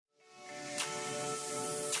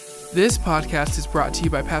This podcast is brought to you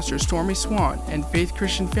by Pastor Stormy Swann and Faith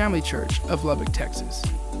Christian Family Church of Lubbock, Texas.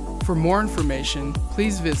 For more information,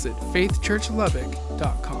 please visit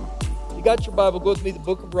faithchurchlubbock.com. You got your Bible, go with me to the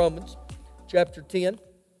book of Romans, chapter 10.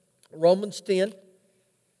 Romans 10.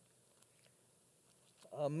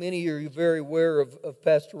 Many of you are very aware of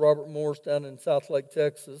Pastor Robert Morris down in South Lake,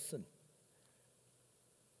 Texas. And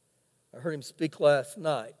I heard him speak last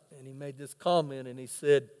night, and he made this comment, and he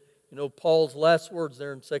said, you know, Paul's last words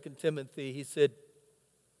there in 2 Timothy, he said,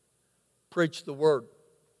 preach the word.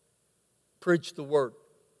 Preach the word.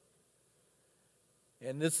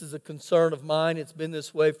 And this is a concern of mine. It's been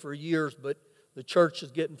this way for years, but the church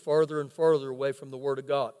is getting farther and farther away from the Word of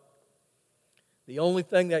God. The only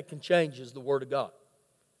thing that can change is the Word of God.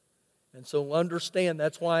 And so understand,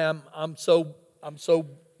 that's why I'm so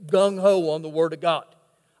gung-ho on the Word of God.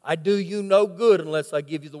 I do you no good unless I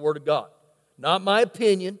give you the Word of God. Not my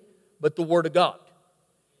opinion, but the Word of God.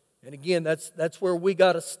 And again, that's where we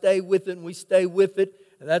got to stay with it, and we stay with it.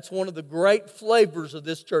 And that's one of the great flavors of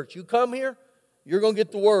this church. You come here, you're going to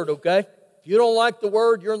get the Word, okay? If you don't like the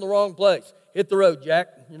Word, you're in the wrong place. Hit the road, Jack.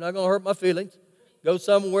 You're not going to hurt my feelings. Go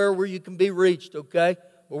somewhere where you can be reached, okay?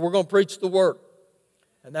 But we're going to preach the Word.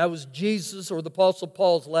 And that was Jesus or the Apostle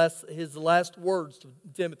Paul's last words to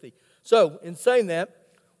Timothy. So, in saying that,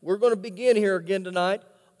 we're going to begin here again tonight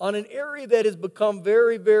on an area that has become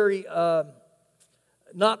very, very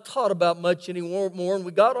not taught about much anymore. And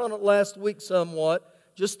we got on it last week somewhat,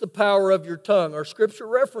 just the power of your tongue. Our scripture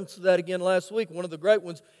reference to that again last week, one of the great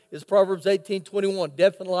ones, is Proverbs 18:21.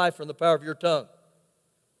 Death and life are in the power of your tongue.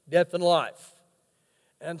 Death and life.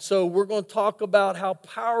 And so we're going to talk about how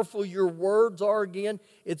powerful your words are again.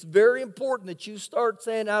 It's very important that you start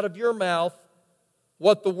saying out of your mouth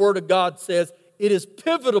what the Word of God says. It is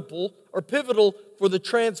pivotal for the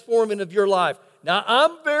transforming of your life. Now,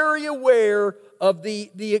 I'm very aware of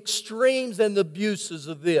the extremes and the abuses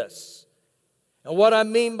of this. And what I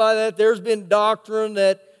mean by that, there's been doctrine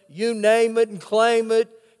that you name it and claim it,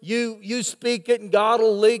 you speak it and God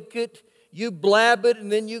will leak it, you blab it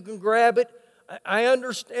and then you can grab it. I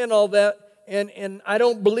understand all that, and I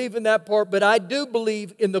don't believe in that part, but I do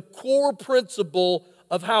believe in the core principle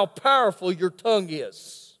of how powerful your tongue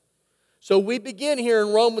is. So we begin here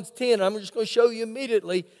in Romans 10. I'm just going to show you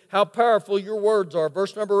immediately how powerful your words are.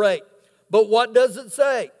 Verse number 8. But what does it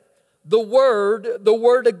say? The Word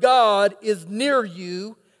of God is near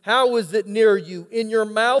you. How is it near you? In your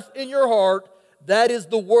mouth, in your heart. That is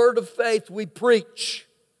the word of faith we preach.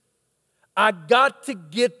 I got to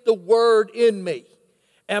get the Word in me.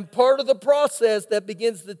 And part of the process that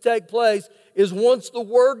begins to take place is once the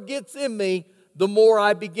Word gets in me, the more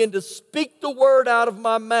I begin to speak the Word out of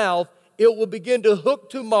my mouth, it will begin to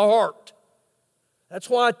hook to my heart. That's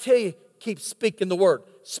why I tell you, keep speaking the Word.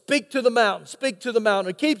 Speak to the mountain, speak to the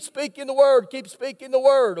mountain. Keep speaking the Word, keep speaking the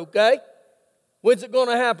Word, okay? When's it going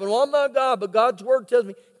to happen? Well, I'm not God, but God's Word tells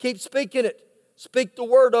me, keep speaking it. Speak the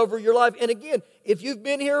Word over your life. And again, if you've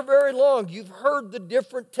been here very long, you've heard the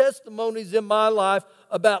different testimonies in my life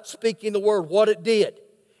about speaking the Word, what it did.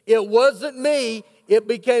 It wasn't me. It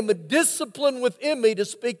became a discipline within me to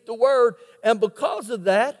speak the Word. And because of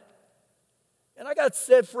that, and I got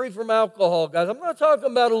set free from alcohol, guys. I'm not talking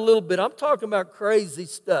about a little bit. I'm talking about crazy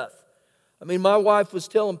stuff. I mean, my wife was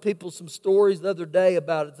telling people some stories the other day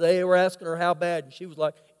about it. They were asking her how bad, and she was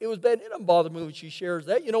like, it was bad. It doesn't bother me when she shares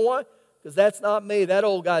that. You know why? Because that's not me. That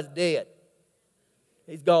old guy's dead.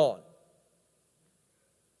 He's gone.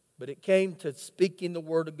 But it came to speaking the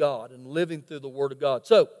Word of God and living through the Word of God.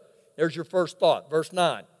 So, there's your first thought. Verse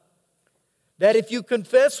 9. That if you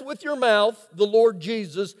confess with your mouth the Lord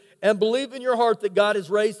Jesus and believe in your heart that God has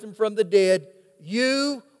raised Him from the dead,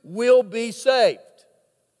 you will be saved.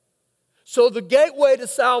 So the gateway to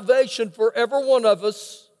salvation for every one of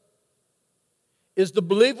us is to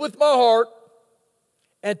believe with my heart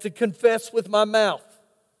and to confess with my mouth.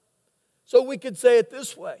 So we could say it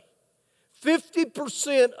this way.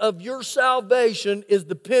 50% of your salvation is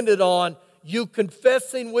dependent on you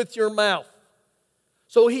confessing with your mouth.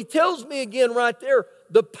 So he tells me again right there,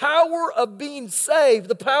 the power of being saved,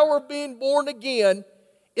 the power of being born again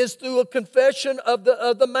is through a confession of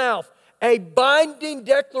the mouth. A binding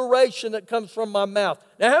declaration that comes from my mouth.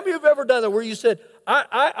 Now, how many of you have ever done that where you said,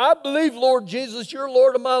 I believe, Lord Jesus, you're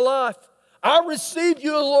Lord of my life. I receive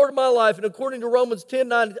you as Lord of my life, and according to Romans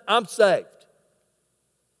 10:9, I'm saved.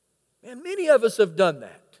 Man, many of us have done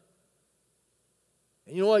that.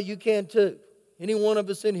 And you know what? You can too. Any one of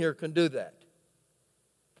us in here can do that.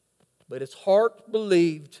 But it's heart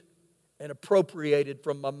believed and appropriated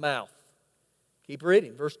from my mouth. Keep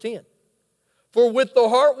reading, verse 10. For with the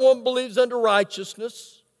heart one believes unto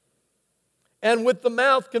righteousness, And with the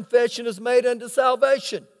mouth confession is made unto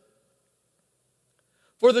salvation.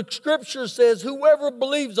 For the Scripture says, whoever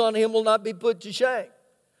believes on him will not be put to shame.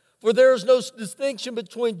 For there is no distinction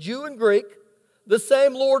between Jew and Greek. The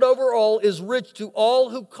same Lord over all is rich to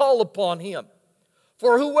all who call upon him.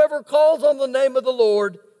 For whoever calls on the name of the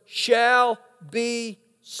Lord shall be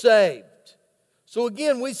saved. So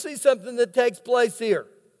again, we see something that takes place here.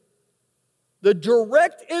 The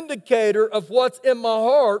direct indicator of what's in my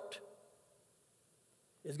heart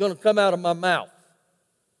is going to come out of my mouth.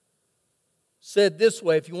 Said this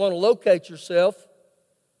way, if you want to locate yourself,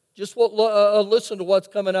 just listen to what's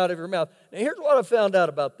coming out of your mouth. Now here's what I found out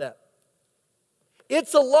about that.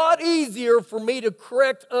 It's a lot easier for me to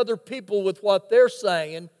correct other people with what they're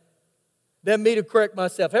saying than me to correct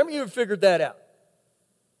myself. How many of you have figured that out?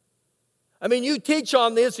 I mean, you teach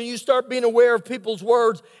on this and you start being aware of people's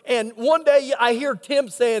words, and one day I hear Tim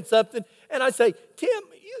saying something, and I say, Tim,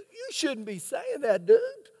 you shouldn't be saying that, dude.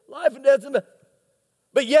 Life and death's in the...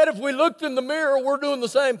 But yet if we looked in the mirror, we're doing the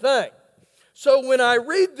same thing. So when I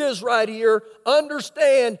read this right here,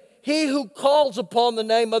 understand, he who calls upon the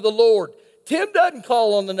name of the Lord. Tim doesn't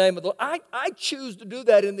call on the name of the Lord. I choose to do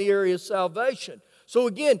that in the area of salvation. So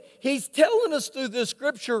again, he's telling us through this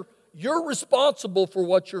scripture, you're responsible for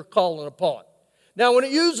what you're calling upon. Now, when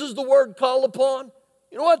it uses the word call upon,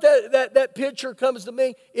 you know what that picture comes to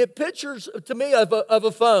me? It pictures to me of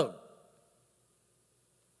a phone.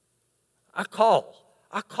 I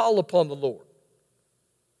call upon the Lord.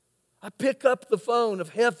 I pick up the phone of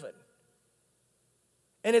heaven.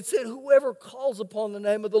 And it said, whoever calls upon the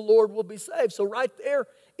name of the Lord will be saved. So right there,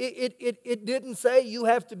 it didn't say you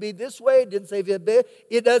have to be this way. It didn't say if you have to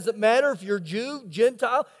be. It doesn't matter if you're Jew,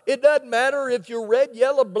 Gentile. It doesn't matter if you're red,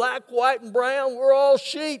 yellow, black, white, and brown. We're all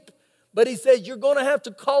sheep. But he says you're going to have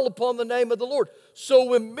to call upon the name of the Lord.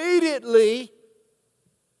 So immediately,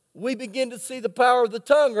 we begin to see the power of the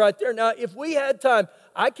tongue right there. Now, if we had time,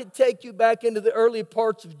 I could take you back into the early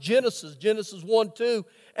parts of Genesis 1, 2.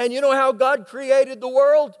 And you know how God created the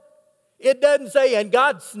world? It doesn't say, and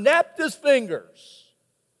God snapped his fingers.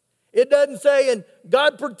 It doesn't say, and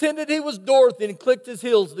God pretended he was Dorothy and clicked his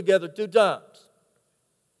heels together 2 times.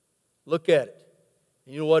 Look at it.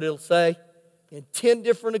 And you know what it'll say? In 10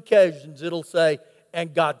 different occasions, it'll say,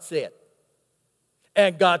 and God said.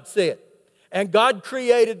 And God said. And God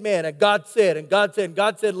created man, and God said, and God said, and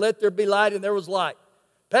God said, let there be light, and there was light.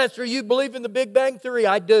 Pastor, you believe in the Big Bang Theory?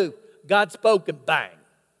 I do. God spoke, and bang.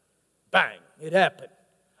 Bang, it happened.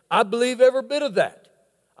 I believe every bit of that.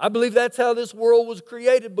 I believe that's how this world was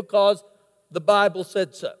created because the Bible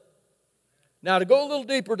said so. Now, to go a little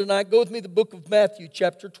deeper tonight, go with me to the book of Matthew,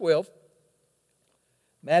 chapter 12.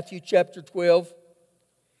 Matthew, chapter 12.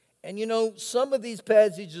 And you know, some of these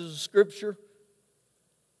passages of Scripture,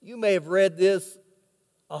 you may have read this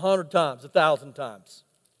 100 times, 1,000 times.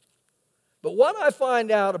 But what I find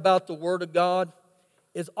out about the Word of God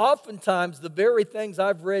is oftentimes the very things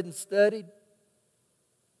I've read and studied,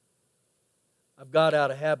 I've got out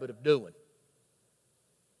of habit of doing.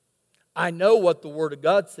 I know what the Word of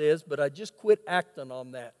God says, but I just quit acting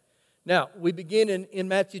on that. Now, we begin in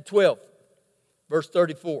Matthew 12, verse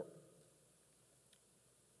 34.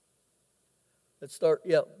 Let's start,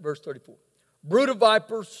 verse 34. Brood of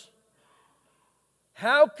vipers,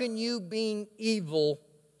 how can you, being evil,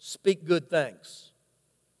 speak good things?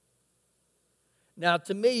 Now,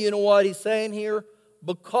 to me, you know what he's saying here?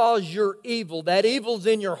 Because you're evil. That evil's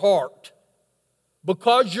in your heart.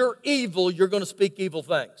 Because you're evil, you're going to speak evil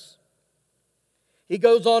things. He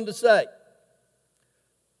goes on to say,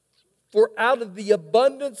 for out of the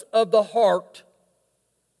abundance of the heart,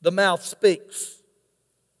 the mouth speaks.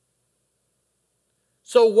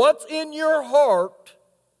 So what's in your heart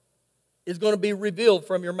is going to be revealed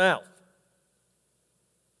from your mouth.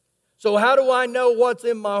 So how do I know what's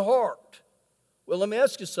in my heart? Well, let me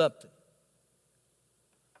ask you something.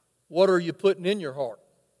 What are you putting in your heart?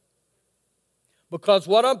 Because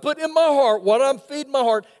what I'm putting in my heart, what I'm feeding my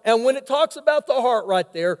heart, and when it talks about the heart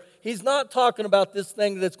right there, he's not talking about this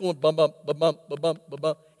thing that's going bum, bum, bum, bum, bum, bum, bum,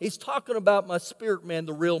 bum. He's talking about my spirit man,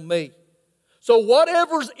 the real me. So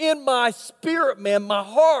whatever's in my spirit man, my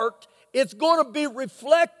heart, it's going to be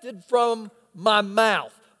reflected from my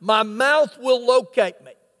mouth. My mouth will locate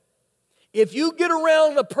me. If you get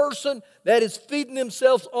around a person that is feeding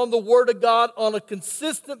themselves on the Word of God on a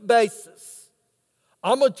consistent basis,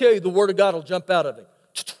 I'm going to tell you the Word of God will jump out of him.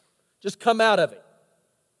 Just come out of him.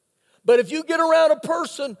 But if you get around a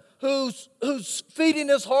person who's feeding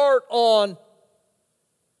his heart on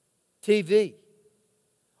TV,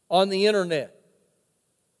 on the internet,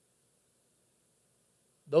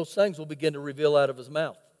 those things will begin to reveal out of his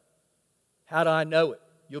mouth. How do I know it?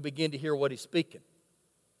 you'll begin to hear what he's speaking.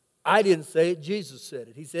 I didn't say it, Jesus said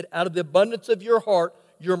it. He said, out of the abundance of your heart,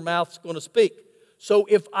 your mouth's going to speak. So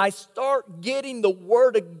if I start getting the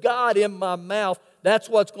Word of God in my mouth, that's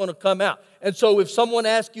what's going to come out. And so if someone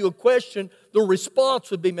asks you a question, the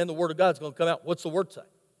response would be, man, the Word of God's going to come out. What's the Word say?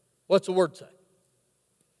 What's the Word say?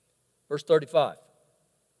 Verse 35.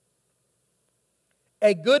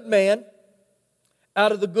 A good man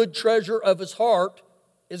out of the good treasure of his heart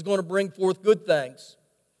is going to bring forth good things.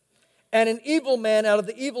 And an evil man out of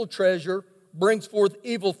the evil treasure brings forth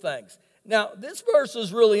evil things. Now, this verse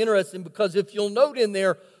is really interesting because if you'll note in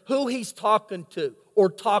there who he's talking to or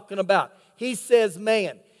talking about, he says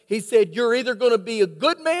man. He said, you're either going to be a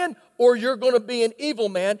good man or you're going to be an evil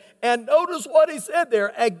man. And notice what he said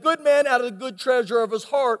there. A good man out of the good treasure of his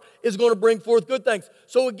heart is going to bring forth good things.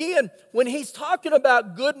 So again, when he's talking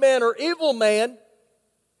about good man or evil man,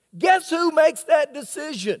 guess who makes that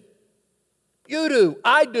decision? You do.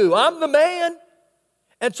 I do. I'm the man.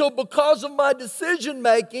 And so because of my decision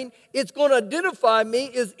making, it's going to identify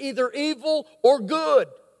me as either evil or good.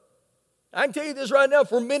 I can tell you this right now.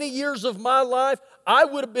 For many years of my life, I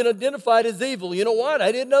would have been identified as evil. You know what?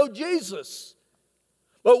 I didn't know Jesus.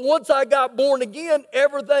 But once I got born again,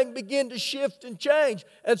 everything began to shift and change.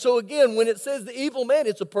 And so again, when it says the evil man,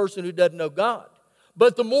 it's a person who doesn't know God.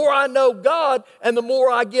 But the more I know God and the more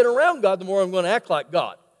I get around God, the more I'm going to act like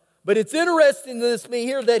God. But it's interesting to me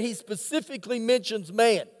here that he specifically mentions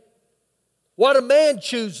man. What a man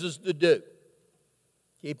chooses to do.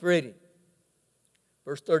 Keep reading.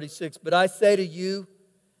 Verse 36, but I say to you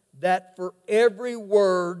that for every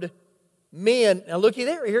word men, now looky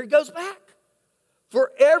there, here he goes back.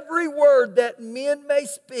 For every word that men may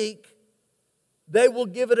speak, they will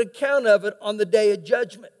give an account of it on the day of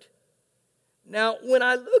judgment. Now, when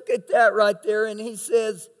I look at that right there, and he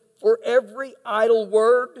says, for every idle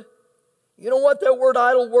word, you know what that word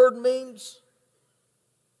idle word means?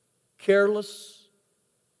 Careless,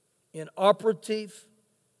 inoperative,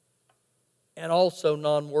 and also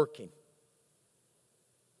non-working.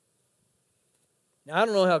 Now, I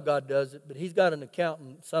don't know how God does it, but he's got an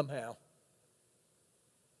accountant somehow.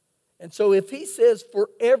 And so if he says, for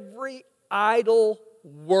every idle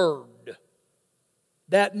word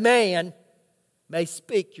that man may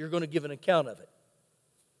speak, you're going to give an account of it.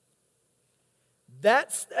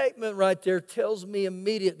 That statement right there tells me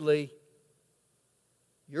immediately,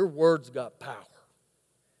 your words got power.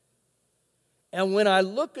 And when I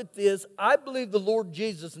look at this, I believe the Lord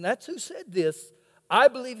Jesus, and that's who said this, I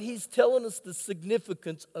believe he's telling us the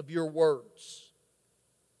significance of your words.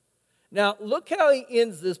 Now, look how he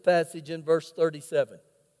ends this passage in verse 37.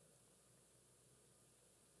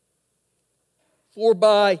 For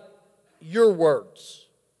by your words,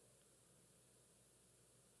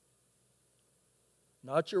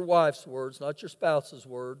 not your wife's words, not your spouse's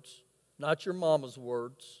words, not your mama's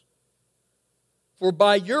words. For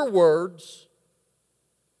by your words,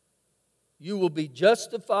 you will be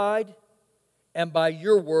justified, and by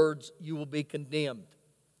your words, you will be condemned.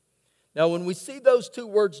 Now, when we see those two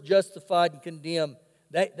words, justified and condemned,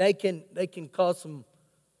 they can cause some,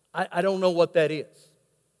 I don't know what that is.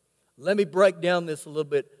 Let me break down this a little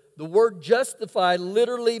bit. The word justify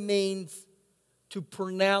literally means to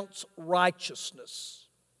pronounce righteousness.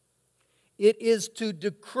 It is to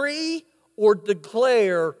decree or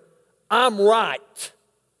declare, I'm right.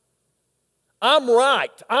 I'm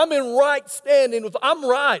right. I'm in right standing with, I'm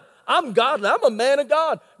right. I'm godly. I'm a man of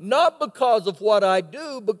God. Not because of what I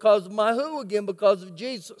do, because of my who again, because of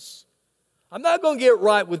Jesus. I'm not going to get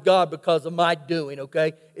right with God because of my doing,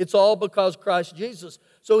 okay? It's all because of Christ Jesus.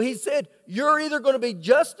 So he said, you're either going to be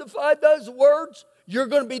justified, those words, you're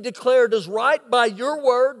going to be declared as right by your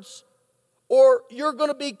words, or you're going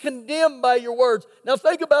to be condemned by your words. Now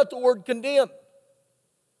think about the word condemned.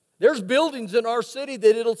 There's buildings in our city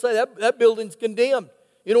that it'll say that building's condemned.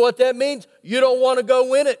 You know what that means? You don't want to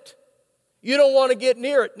go in it. You don't want to get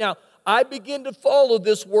near it. Now, I begin to follow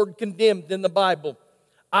this word condemned in the Bible.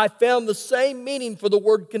 I found the same meaning for the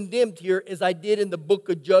word condemned here as I did in the book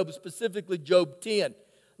of Job, specifically Job 10.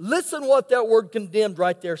 Listen what that word condemned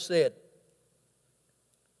right there said.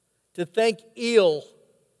 To think ill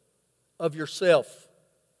of yourself.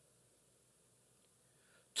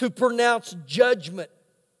 To pronounce judgment.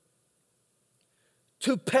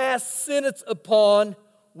 To pass sentence upon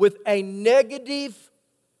with a negative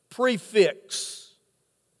prefix.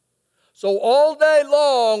 So all day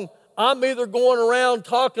long, I'm either going around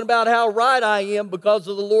talking about how right I am because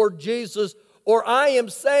of the Lord Jesus, or I am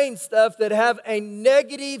saying stuff that have a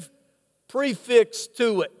negative prefix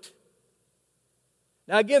to it.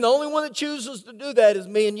 Now again, the only one that chooses to do that is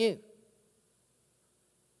me and you.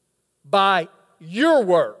 By your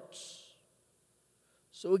words.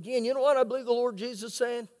 So again, you know what I believe the Lord Jesus is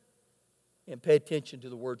saying? And pay attention to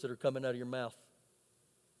the words that are coming out of your mouth.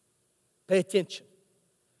 Pay attention.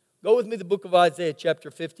 Go with me to the book of Isaiah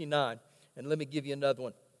chapter 59, and let me give you another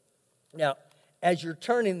one. Now, as you're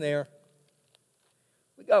turning there,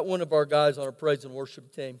 we got one of our guys on our praise and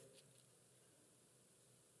worship team,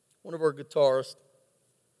 one of our guitarists.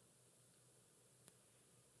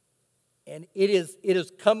 And it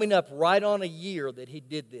is coming up right on a year that he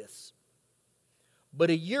did this. But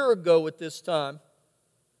a year ago at this time,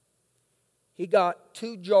 he got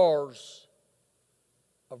 2 jars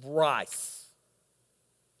of rice.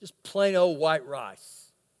 Just plain old white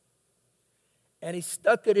rice. And he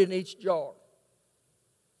stuck it in each jar.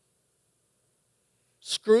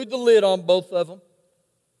 Screwed the lid on both of them.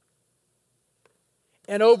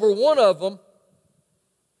 And over one of them,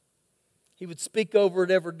 he would speak over it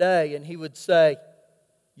every day, and he would say,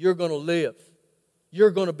 you're going to live. You're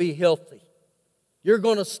going to be healthy. You're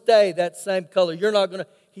going to stay that same color. You're not going to...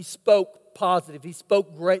 He spoke positive. He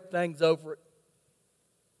spoke great things over it.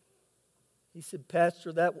 He said,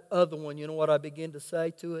 Pastor, that other one, you know what I began to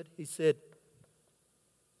say to it? He said,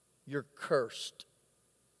 you're cursed.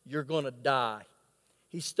 You're going to die.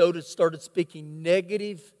 He started speaking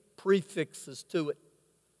negative prefixes to it.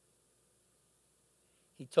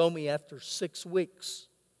 He told me after 6 weeks,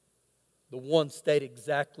 the one stayed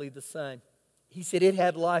exactly the same. He said it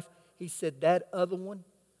had life. He said that other one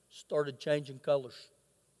started changing colors.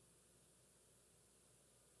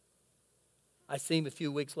 I see him a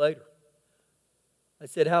few weeks later. I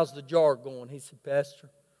said, how's the jar going? He said, Pastor,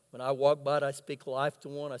 when I walk by it, I speak life to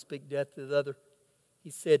one, I speak death to the other. He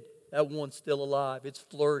said, that one's still alive. It's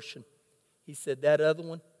flourishing. He said, that other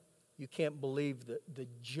one, you can't believe the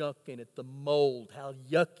junk in it, the mold, how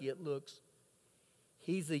yucky it looks.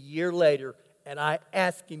 He's a year later, and I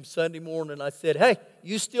asked him Sunday morning, I said, hey,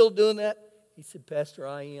 you still doing that? He said, Pastor,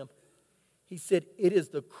 I am. He said, it is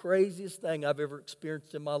the craziest thing I've ever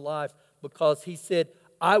experienced in my life, because he said,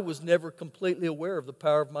 I was never completely aware of the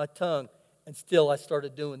power of my tongue, and still I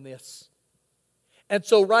started doing this. And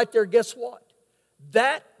so right there, guess what?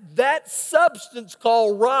 That substance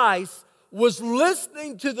called rice was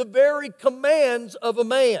listening to the very commands of a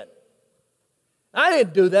man. I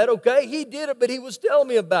didn't do that, okay? He did it, but he was telling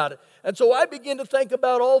me about it. And so I began to think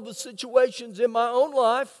about all the situations in my own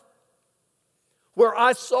life where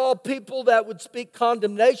I saw people that would speak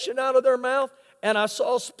condemnation out of their mouth, and I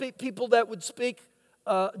saw people that would speak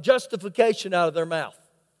justification out of their mouth.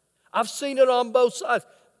 I've seen it on both sides.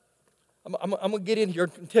 I'm going to get in here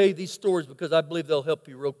and tell you these stories because I believe they'll help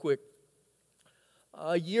you real quick.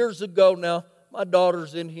 Years ago now, my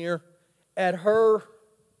daughter's in here. At her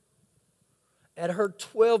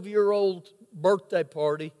 12-year-old birthday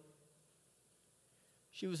party,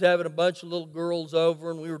 she was having a bunch of little girls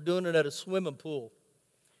over, and we were doing it at a swimming pool.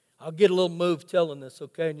 I'll get a little moved telling this,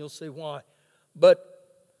 okay, and you'll see why. But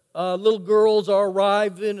little girls are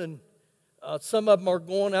arriving, and some of them are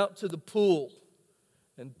going out to the pool.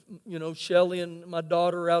 And, you know, Shelly and my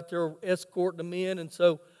daughter are out there escorting them in, and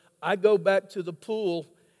so I go back to the pool,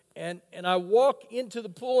 and I walk into the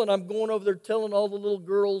pool, and I'm going over there telling all the little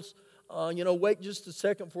girls, wait just a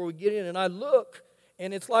second before we get in. And I look,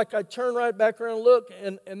 and it's like I turn right back around and look,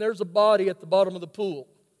 and there's a body at the bottom of the pool.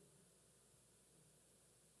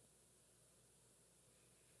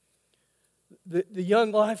 The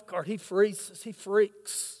young lifeguard, he freezes, he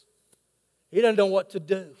freaks. He doesn't know what to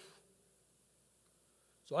do.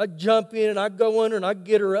 So I jump in, and I go under, and I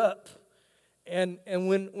get her up. And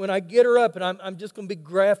when I get her up, and I'm just going to be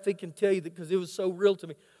graphic and tell you that because it was so real to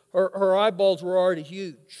me, her eyeballs were already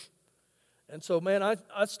huge. And so, man,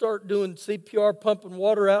 I start doing CPR, pumping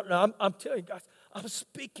water out, and I'm telling you guys, I'm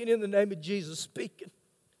speaking in the name of Jesus, speaking.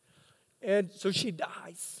 And so she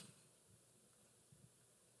dies.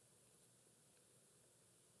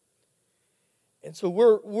 And so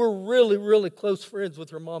we're really, really close friends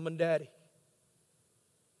with her mom and daddy.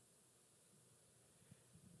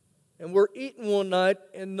 And we're eating one night,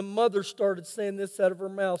 and the mother started saying this out of her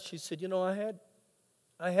mouth. She said,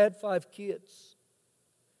 I had 5 kids.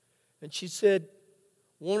 And she said,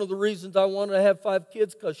 one of the reasons I wanted to have 5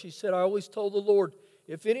 kids, because she said, I always told the Lord,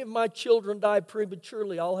 if any of my children die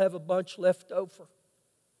prematurely, I'll have a bunch left over.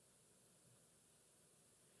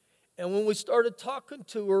 And when we started talking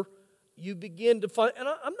to her, you begin to find, and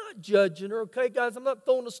I'm not judging her, okay, guys? I'm not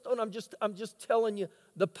throwing a stone. I'm just telling you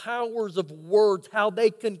the powers of words, how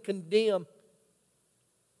they can condemn.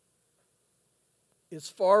 As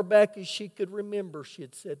far back as she could remember, she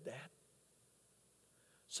had said that.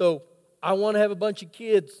 So, I want to have a bunch of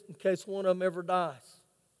kids in case one of them ever dies.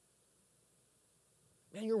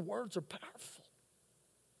 Man, your words are powerful.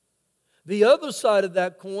 The other side of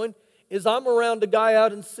that coin is I'm around a guy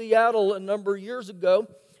out in Seattle a number of years ago,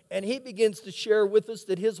 and he begins to share with us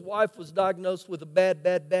that his wife was diagnosed with a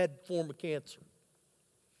bad form of cancer.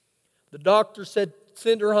 The doctor said,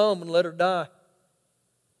 send her home and let her die.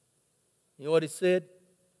 You know what he said?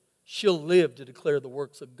 She'll live to declare the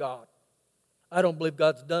works of God. I don't believe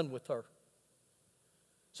God's done with her.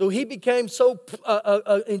 So he became so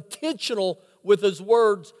intentional with his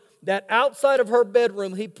words that outside of her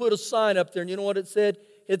bedroom, he put a sign up there. And you know what it said?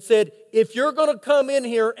 It said, if you're going to come in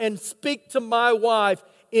here and speak to my wife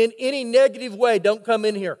in any negative way, don't come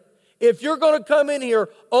in here. If you're going to come in here,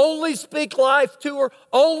 only speak life to her,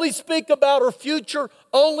 only speak about her future,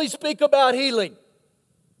 only speak about healing.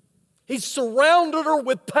 He surrounded her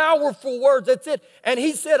with powerful words. That's it. And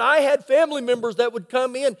he said, I had family members that would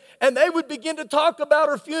come in and they would begin to talk about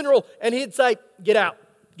her funeral. And he'd say, get out,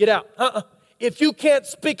 get out. If you can't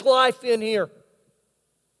speak life in here.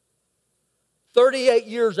 38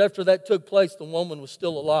 years after that took place, the woman was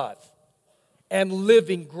still alive and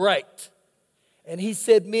living great. And he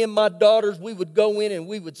said, me and my daughters, we would go in and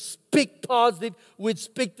we would speak positive. We'd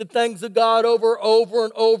speak the things of God over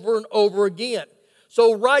and over again.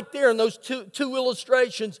 So right there in those two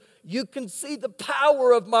illustrations, you can see the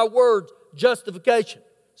power of my words, justification,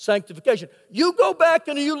 sanctification. You go back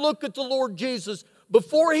and you look at the Lord Jesus.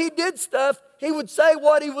 Before he did stuff, he would say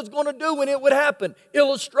what he was going to do and it would happen.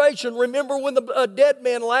 Illustration, remember when the dead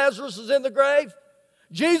man Lazarus is in the grave?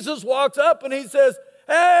 Jesus walks up and he says,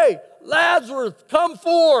 hey, Lazarus, come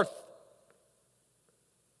forth.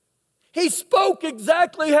 He spoke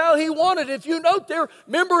exactly how he wanted. If you note there,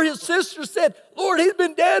 remember his sister said, Lord, he's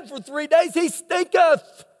been dead for 3 days. He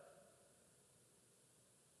stinketh.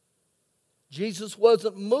 Jesus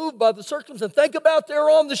wasn't moved by the circumstance. Think about they're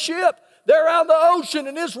on the ship. They're out in the ocean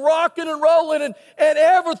and it's rocking and rolling and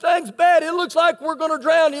everything's bad. It looks like we're going to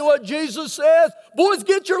drown. You know what Jesus says? Boys,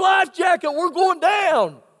 get your life jacket. We're going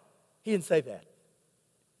down. He didn't say that.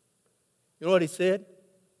 You know what he said?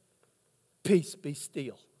 Peace be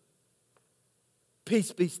still.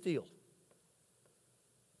 Peace be still.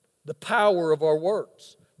 The power of our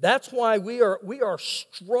words. That's why we are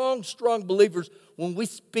strong believers when we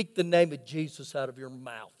speak the name of Jesus out of your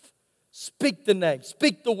mouth. Speak the name.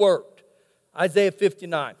 Speak the word. Isaiah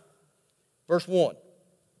 59, verse 1.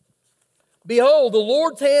 Behold, the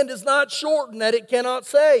Lord's hand is not shortened that it cannot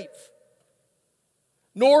save,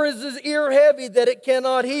 nor is his ear heavy that it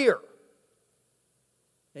cannot hear.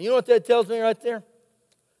 And you know what that tells me right there?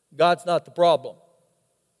 God's not the problem.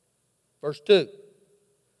 Verse 2.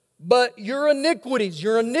 But your iniquities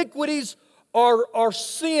are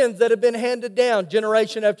sins that have been handed down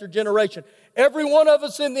generation after generation. Every one of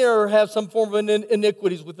us in there have some form of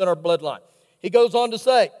iniquities within our bloodline. He goes on to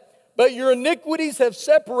say, but your iniquities have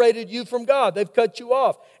separated you from God. They've cut you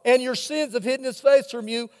off. And your sins have hidden his face from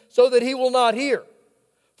you so that he will not hear.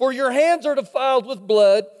 For your hands are defiled with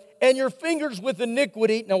blood and your fingers with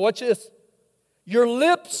iniquity. Now watch this. Your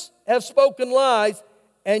lips have spoken lies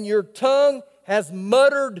and your tongue has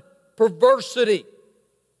muttered perversity.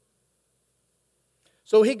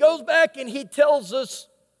 So he goes back and he tells us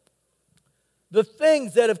the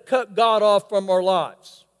things that have cut God off from our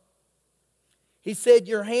lives. He said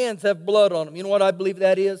your hands have blood on them. You know what I believe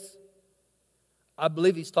that is? I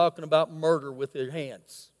believe he's talking about murder with your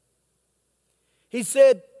hands. He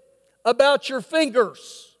said about your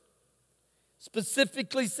fingers.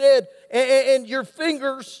 Specifically said, and your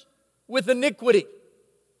fingers with iniquity.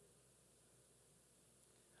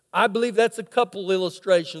 I believe that's a couple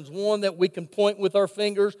illustrations. One that we can point with our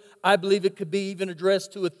fingers. I believe it could be even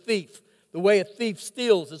addressed to a thief. The way a thief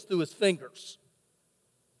steals is through his fingers.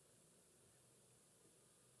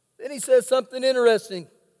 Then he says something interesting.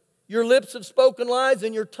 Your lips have spoken lies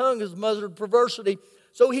and your tongue has muttered perversity.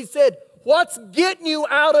 So he said, what's getting you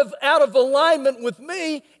out of alignment with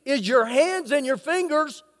me is your hands and your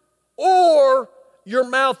fingers or your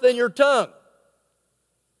mouth and your tongue.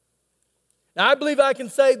 Now, I believe I can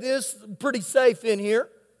say this pretty safe in here,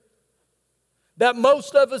 that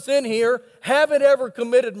most of us in here haven't ever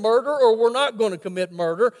committed murder or we're not going to commit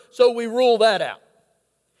murder, so we rule that out.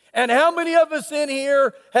 And how many of us in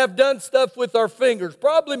here have done stuff with our fingers?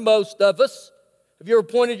 Probably most of us. Have you ever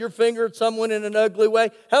pointed your finger at someone in an ugly way?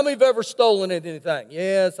 How many have ever stolen anything?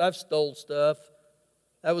 Yes, I've stole stuff.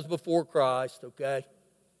 That was before Christ, okay?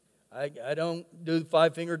 I don't do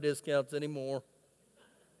 5-finger discounts anymore,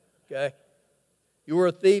 okay? You were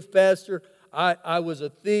a thief, Pastor. I was a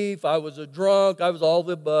thief. I was a drunk. I was all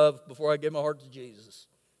the above before I gave my heart to Jesus.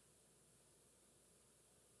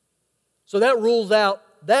 So that rules out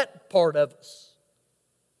that part of us.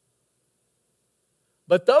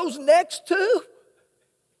 But those next two,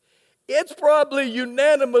 It's probably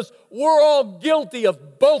unanimous. We're all guilty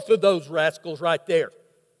of both of those rascals right there.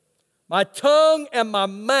 My tongue and my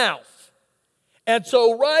mouth. And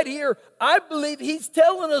so right here, I believe he's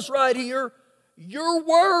telling us right here, your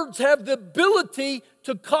words have the ability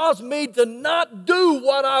to cause me to not do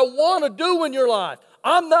what I want to do in your life.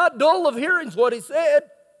 I'm not dull of hearing, is what he said.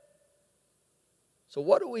 So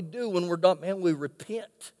what do we do when we're done? Man, we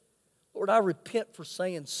repent. Lord, I repent for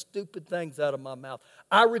saying stupid things out of my mouth.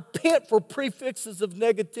 I repent for prefixes of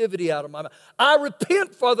negativity out of my mouth. I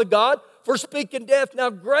repent, Father God, for speaking death. Now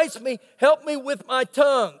grace me, help me with my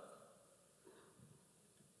tongue.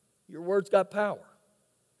 Your words got power.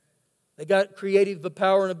 They got creative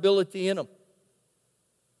power and ability in them.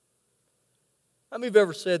 How many of you have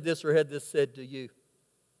ever said this or had this said to you?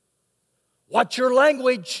 Watch your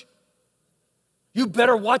language. You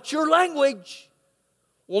better watch your language.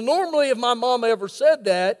 Well, normally if my mom ever said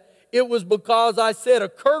that, it was because I said a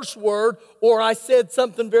curse word or I said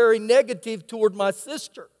something very negative toward my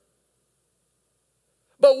sister.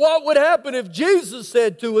 But what would happen if Jesus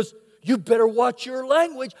said to us, you better watch your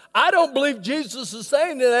language? I don't believe Jesus is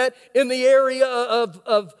saying that in the area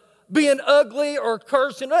of being ugly or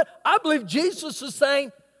cursing. I believe Jesus is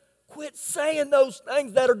saying, quit saying those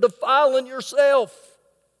things that are defiling yourself.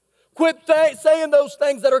 Quit saying those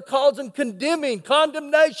things that are causing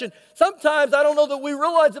condemnation. Sometimes, I don't know that we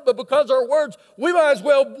realize it, but because our words, we might as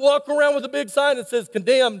well walk around with a big sign that says,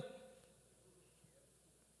 condemned.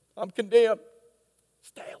 I'm condemned.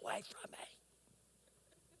 Stay away from me.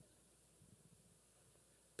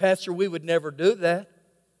 Pastor, we would never do that.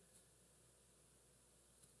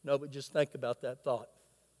 No, but just think about that thought.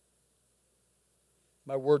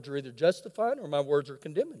 My words are either justifying or my words are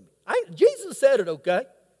condemning me. Jesus said it, okay?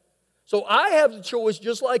 So I have the choice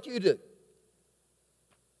just like you do.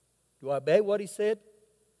 Do I obey what he said?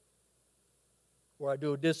 Or I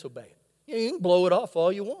do disobey it? You can blow it off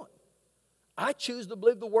all you want. I choose to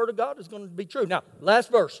believe the Word of God is going to be true. Now,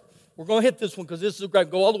 last verse. We're going to hit this one because this is great.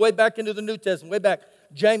 Go all the way back into the New Testament, way back.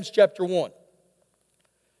 James chapter 1.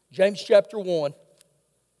 James chapter 1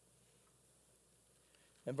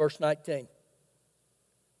 and verse 19.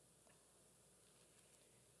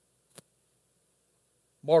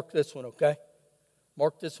 Mark this one, okay?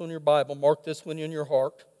 Mark this one in your Bible. Mark this one in your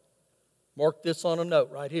heart. Mark this on a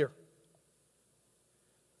note right here.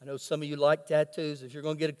 I know some of you like tattoos. If you're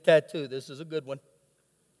going to get a tattoo, this is a good one.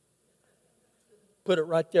 Put it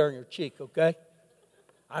right there on your cheek, okay?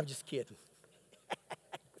 I'm just kidding.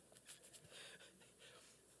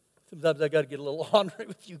 Sometimes I got to get a little ornery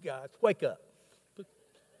with you guys. Wake up.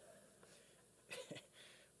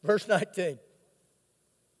 Verse 19.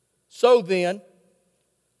 So then,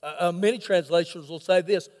 many translations will say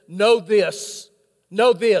this. Know this,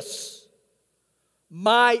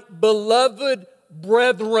 my beloved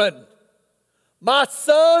brethren, my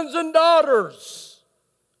sons and daughters.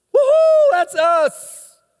 Woohoo, that's us.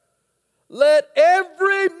 Let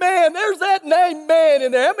every man, there's that name man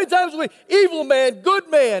in there. How many times we, evil man, good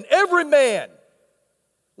man, every man.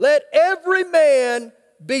 Let every man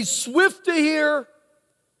be swift to hear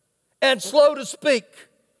and slow to speak.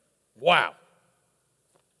 Wow.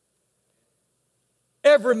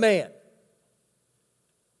 Every man.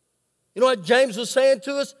 You know what James was saying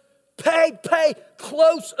to us? Pay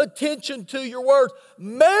close attention to your words.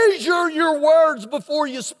 Measure your words before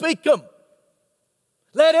you speak them.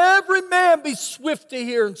 Let every man be swift to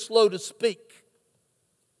hear and slow to speak.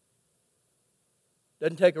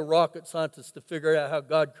 Doesn't take a rocket scientist to figure out how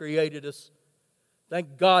God created us.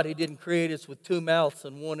 Thank God He didn't create us with two mouths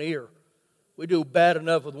and one ear. We do bad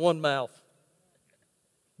enough with one mouth.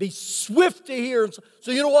 Be swift to hear.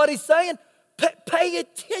 So you know what He's saying? Pay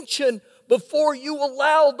attention before you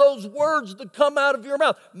allow those words to come out of your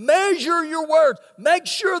mouth. Measure your words. Make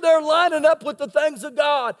sure they're lining up with the things of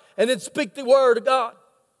God. And then speak the word of God.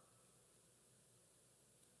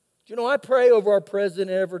 Do you know, I pray over our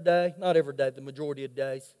president every day. Not every day, the majority of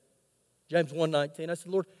days. James 1:19. I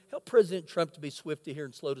said, Lord, help President Trump to be swift to hear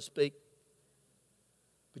and slow to speak.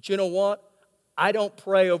 But you know what? I don't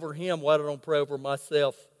pray over him what I don't pray over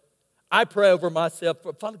myself. I pray over myself.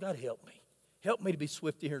 Father God, help me. Help me to be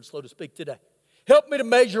swift to hear and slow to speak today. Help me to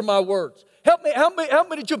measure my words. Help me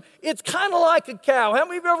to chew. It's kind of like a cow. How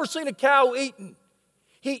many of you have ever seen a cow eating?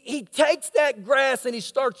 He takes that grass and he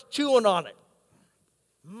starts chewing on it.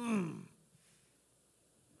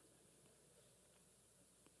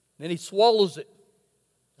 Then he swallows it.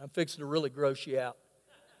 I'm fixing to really gross you out.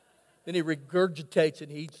 Then he regurgitates it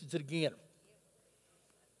and he eats it again.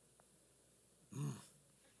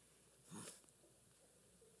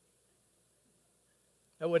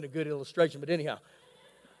 That wasn't a good illustration, but anyhow,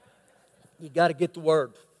 you got to get the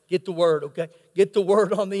word. Get the Word, okay? Get the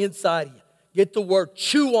Word on the inside of you. Get the Word.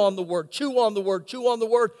 Chew on the Word. Chew on the Word. Chew on the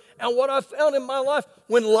Word. And what I found in my life,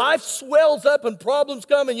 when life swells up and problems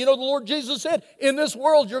come, and you know the Lord Jesus said, in this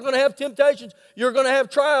world you're going to have temptations. You're going to have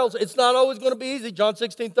trials. It's not always going to be easy. John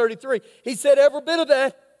 16:33. He said every bit of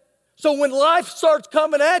that. So when life starts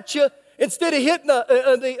coming at you, instead of hitting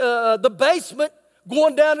the basement,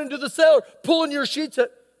 going down into the cellar, pulling your sheets up,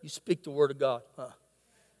 you speak the Word of God.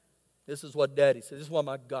 This is what Daddy said. This is what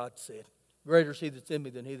my God said. Greater is He that's in me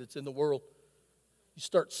than he that's in the world. You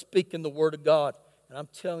start speaking the Word of God, and I'm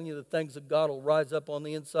telling you, the things of God will rise up on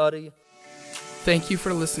the inside of you. Thank you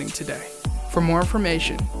for listening today. For more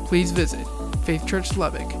information, please visit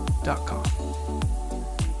faithchurchlubbock.com.